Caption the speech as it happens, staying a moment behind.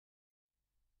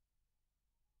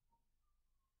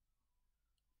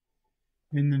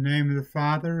In the name of the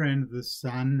Father, and of the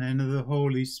Son, and of the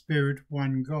Holy Spirit,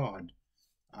 one God.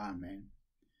 Amen.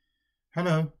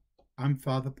 Hello, I'm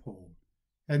Father Paul,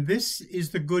 and this is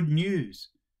the good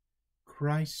news.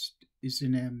 Christ is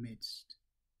in our midst.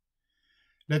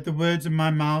 Let the words of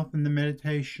my mouth and the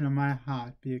meditation of my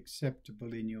heart be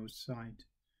acceptable in your sight,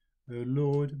 O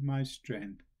Lord, my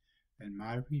strength and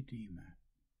my Redeemer.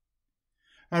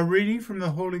 A reading from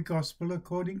the Holy Gospel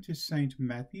according to St.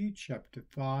 Matthew, chapter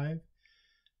 5,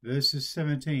 verses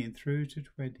 17 through to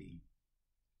 20.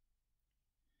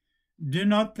 Do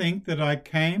not think that I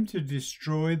came to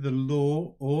destroy the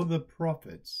law or the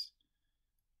prophets.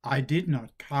 I did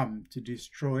not come to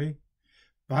destroy,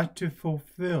 but to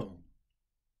fulfill.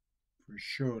 For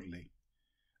surely,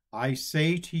 I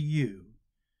say to you,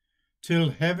 till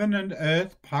heaven and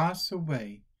earth pass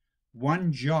away,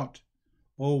 one jot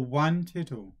or one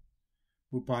tittle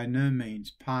will by no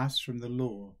means pass from the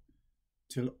law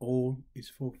till all is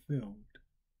fulfilled.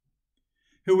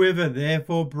 Whoever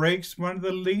therefore breaks one of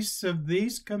the least of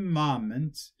these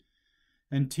commandments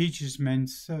and teaches men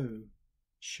so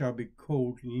shall be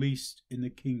called least in the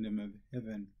kingdom of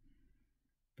heaven.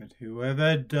 But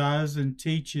whoever does and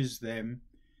teaches them,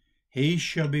 he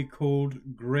shall be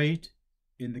called great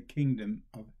in the kingdom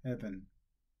of heaven.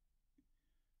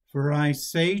 For I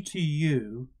say to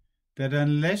you that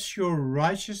unless your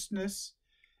righteousness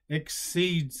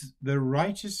exceeds the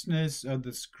righteousness of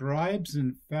the scribes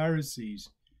and Pharisees,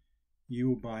 you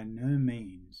will by no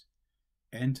means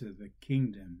enter the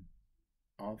kingdom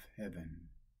of heaven.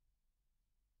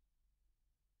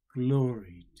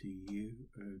 Glory to you,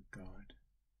 O God.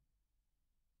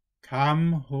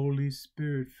 Come, Holy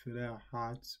Spirit, fill our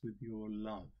hearts with your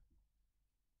love.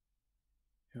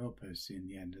 Help us in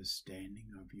the understanding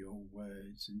of your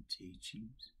words and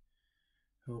teachings.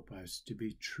 Help us to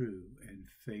be true and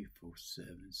faithful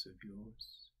servants of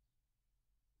yours.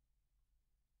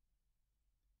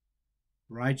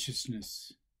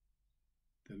 Righteousness,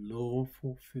 the law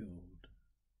fulfilled.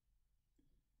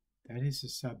 That is the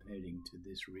subheading to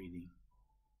this reading.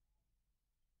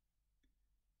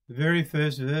 The very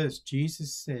first verse,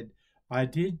 Jesus said,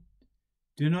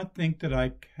 do not think that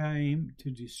I came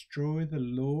to destroy the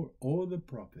law or the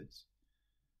prophets.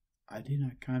 I did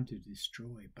not come to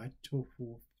destroy, but to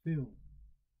fulfill.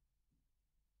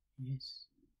 Yes,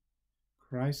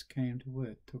 Christ came to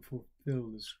earth to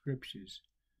fulfill the scriptures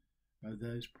of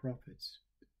those prophets,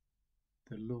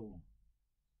 the law.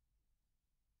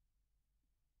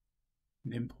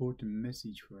 An important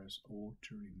message for us all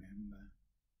to remember.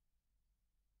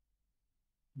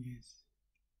 Yes.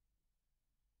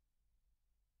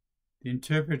 The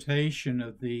interpretation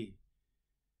of the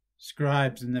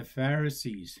scribes and the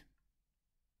Pharisees,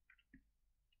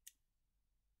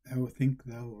 they will think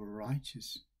they were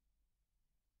righteous.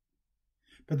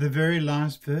 But the very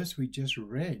last verse we just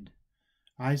read,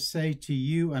 I say to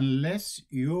you, unless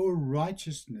your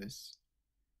righteousness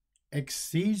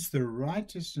exceeds the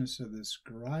righteousness of the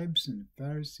scribes and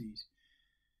Pharisees,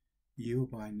 you will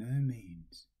by no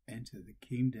means enter the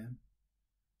kingdom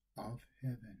of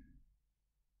heaven.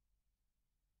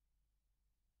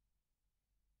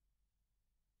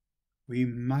 We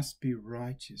must be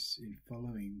righteous in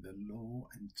following the law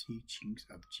and teachings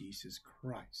of Jesus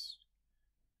Christ.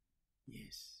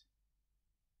 Yes.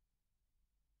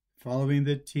 Following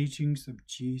the teachings of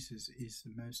Jesus is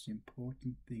the most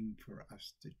important thing for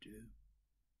us to do.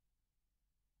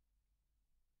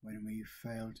 When we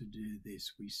fail to do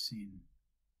this, we sin.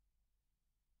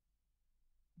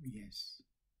 Yes.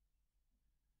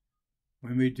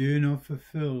 When we do not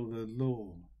fulfill the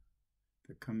law,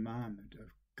 the commandment of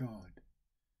God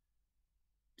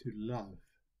to love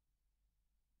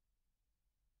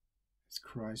as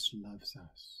Christ loves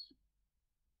us,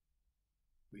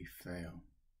 we fail.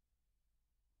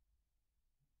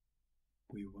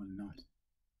 We will not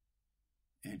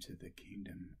enter the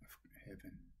kingdom of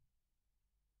heaven.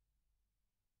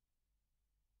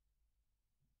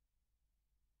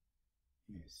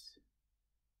 Yes.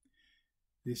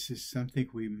 This is something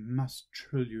we must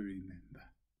truly remember.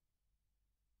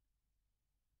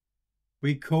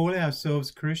 We call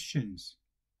ourselves Christians.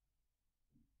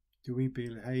 Do we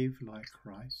behave like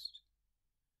Christ?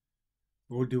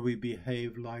 Or do we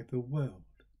behave like the world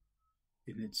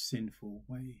in its sinful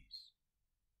ways?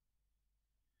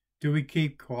 Do we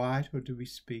keep quiet or do we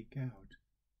speak out?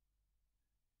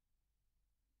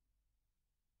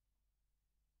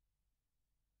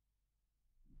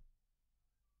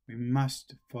 We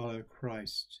must follow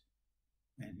Christ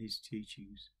and his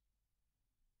teachings.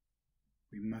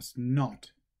 We must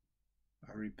not,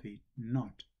 I repeat,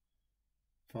 not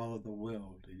follow the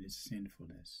world in its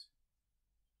sinfulness.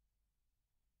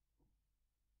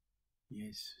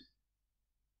 Yes.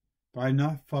 By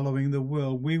not following the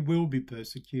world, we will be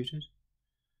persecuted,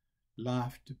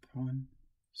 laughed upon,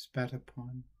 spat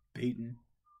upon, beaten,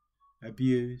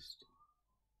 abused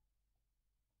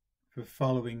for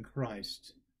following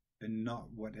Christ and not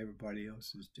what everybody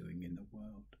else is doing in the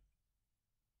world.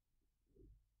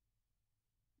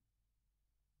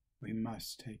 We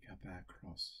must take up our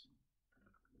cross,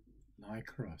 like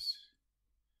Christ,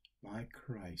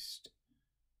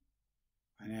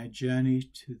 and our journey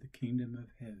to the kingdom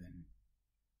of heaven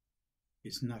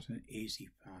is not an easy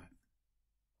path.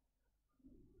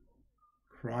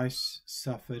 Christ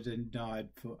suffered and died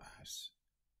for us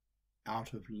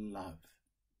out of love.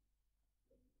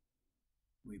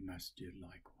 We must do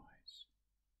likewise.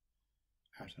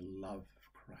 Out of love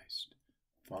of Christ,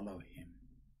 follow him.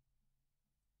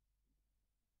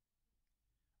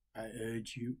 I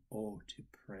urge you all to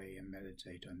pray and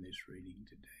meditate on this reading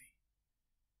today.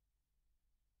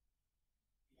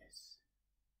 Yes.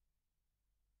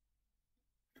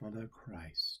 Follow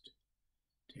Christ.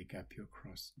 Take up your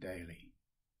cross daily.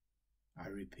 I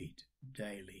repeat,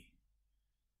 daily.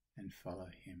 And follow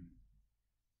him.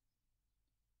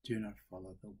 Do not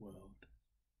follow the world.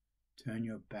 Turn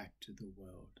your back to the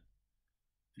world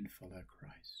and follow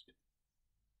Christ.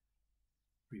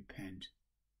 Repent.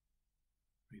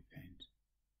 Repent,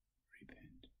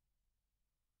 repent.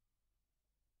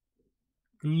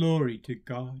 Glory to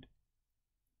God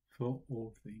for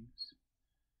all things.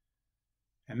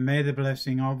 And may the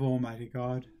blessing of Almighty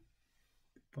God,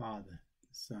 the Father,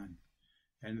 the Son,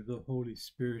 and the Holy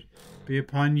Spirit be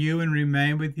upon you and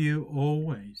remain with you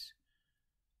always.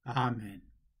 Amen.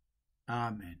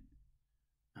 Amen.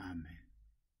 Amen.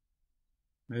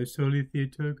 Most Holy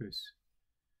Theotokos,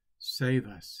 save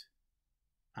us.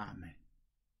 Amen.